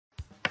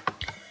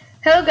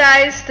Hello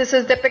guys, this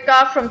is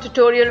Deepika from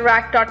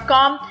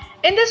tutorialrack.com.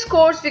 In this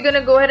course, we're going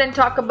to go ahead and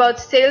talk about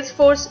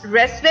Salesforce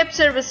REST web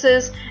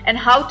services and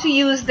how to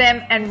use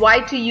them and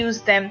why to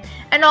use them.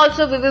 And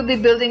also we will be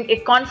building a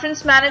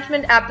conference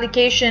management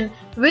application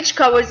which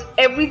covers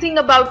everything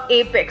about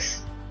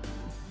Apex.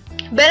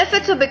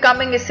 Benefits of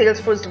becoming a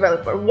Salesforce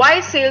developer. Why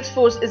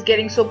Salesforce is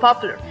getting so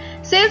popular?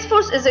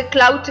 Salesforce is a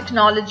cloud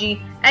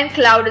technology and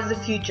cloud is the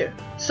future.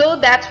 So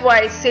that's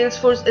why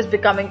Salesforce is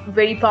becoming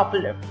very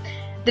popular.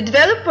 The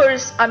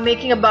developers are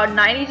making about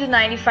 90 to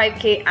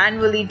 95K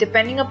annually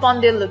depending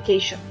upon their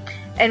location.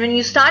 And when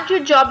you start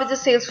your job as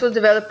a Salesforce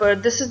developer,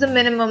 this is the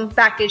minimum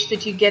package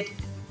that you get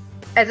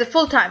as a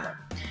full-timer.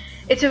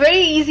 It's a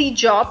very easy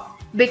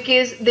job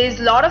because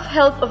there's a lot of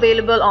help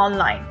available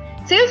online.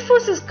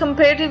 Salesforce is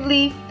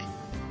comparatively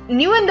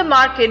new in the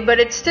market, but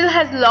it still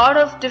has a lot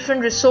of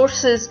different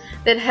resources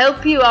that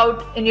help you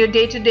out in your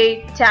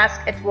day-to-day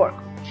task at work.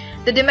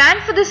 The demand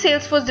for the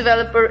Salesforce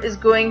developer is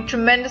growing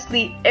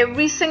tremendously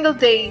every single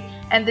day,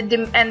 and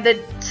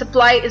the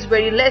supply is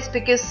very less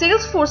because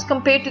Salesforce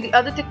compared to the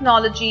other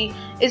technology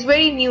is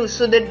very new.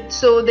 So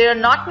there are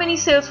not many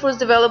Salesforce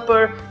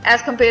developer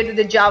as compared to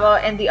the Java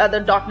and the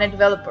other .NET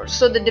developers.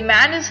 So the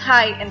demand is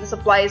high and the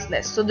supply is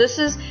less. So this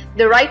is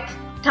the right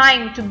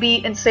time to be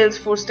in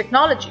Salesforce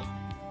technology.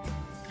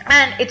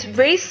 And it's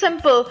very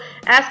simple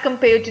as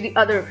compared to the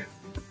other.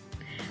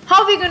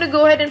 How are we going to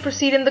go ahead and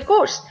proceed in the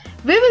course?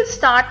 We will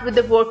start with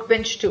the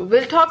workbench too.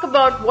 We'll talk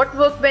about what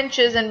workbench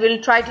is and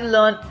we'll try to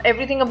learn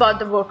everything about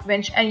the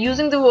workbench, and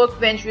using the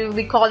workbench we will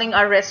be calling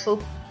our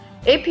RESTful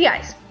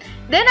APIs.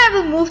 Then I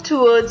will move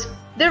towards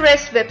the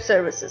REST web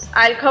services.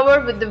 I'll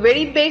cover with the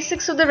very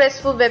basics of the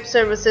RESTful web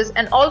services,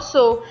 and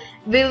also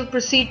we'll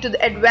proceed to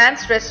the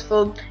advanced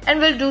RESTful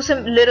and we'll do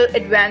some little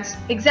advanced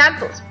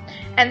examples.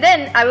 And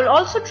then I will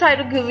also try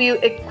to give you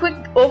a quick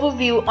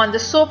overview on the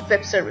SOAP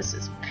web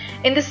services.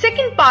 In the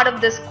second part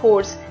of this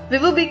course, we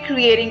will be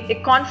creating a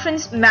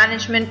conference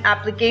management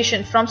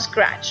application from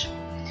scratch.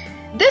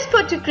 This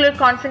particular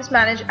conference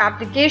management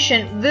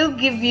application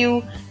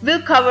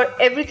will cover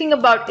everything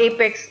about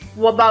Apex,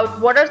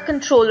 about what are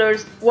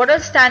controllers, what are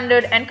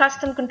standard and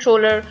custom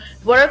controller,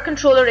 what are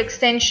controller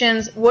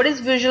extensions, what is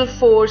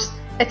Visualforce,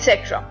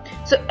 etc.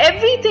 So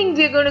everything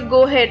we're going to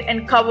go ahead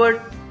and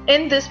cover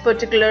in this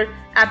particular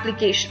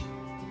application.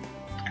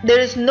 There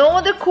is no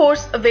other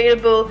course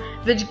available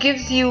which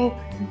gives you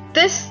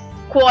this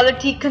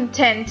quality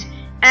content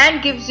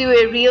and gives you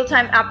a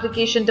real-time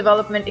application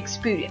development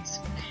experience.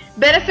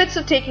 Benefits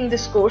of taking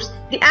this course.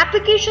 The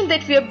application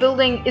that we are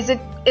building is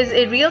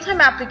a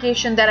real-time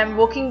application that I'm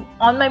working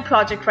on my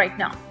project right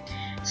now.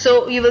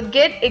 So you will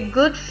get a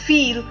good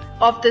feel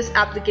of this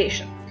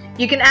application.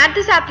 You can add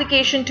this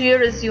application to your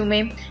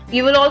resume.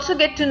 You will also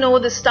get to know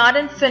the start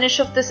and finish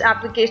of this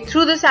application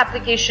through this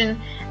application,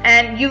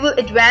 and you will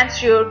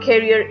advance your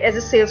career as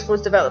a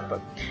Salesforce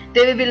developer.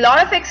 There will be a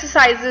lot of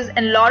exercises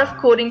and a lot of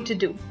coding to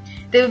do.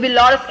 There will be a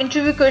lot of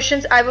interview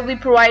questions I will be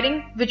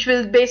providing, which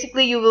will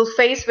basically you will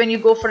face when you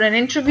go for an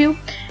interview.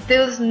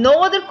 There is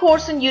no other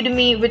course on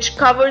Udemy which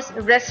covers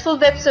RESTful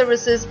web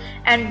services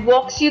and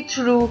walks you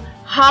through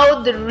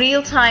how the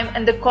real-time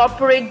and the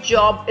corporate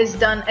job is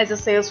done as a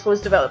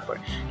Salesforce developer.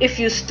 If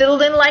you still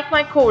didn't like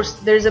my course,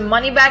 there is a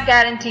money-back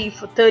guarantee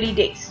for 30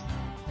 days.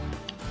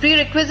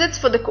 Prerequisites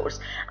for the course.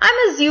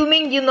 I'm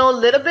assuming you know a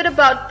little bit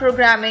about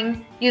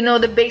programming, you know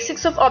the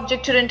basics of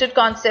object-oriented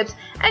concepts,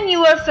 and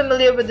you are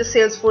familiar with the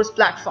Salesforce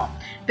platform,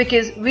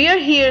 because we are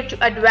here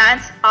to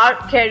advance our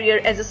career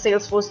as a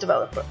Salesforce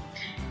developer.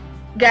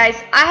 Guys,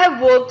 I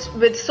have worked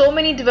with so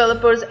many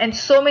developers and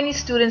so many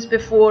students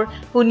before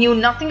who knew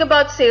nothing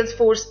about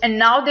Salesforce, and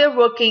now they're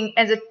working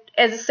as a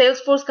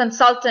Salesforce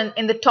consultant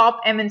in the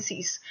top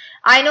MNCs.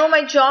 I know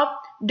my job.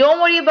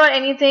 Don't worry about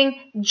anything.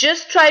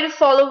 Just try to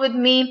follow with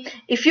me.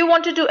 If you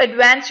wanted to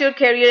advance your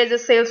career as a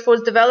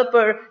Salesforce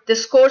developer,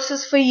 this course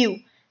is for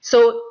you.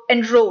 So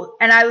enroll,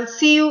 and I will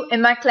see you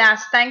in my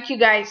class. Thank you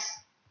guys.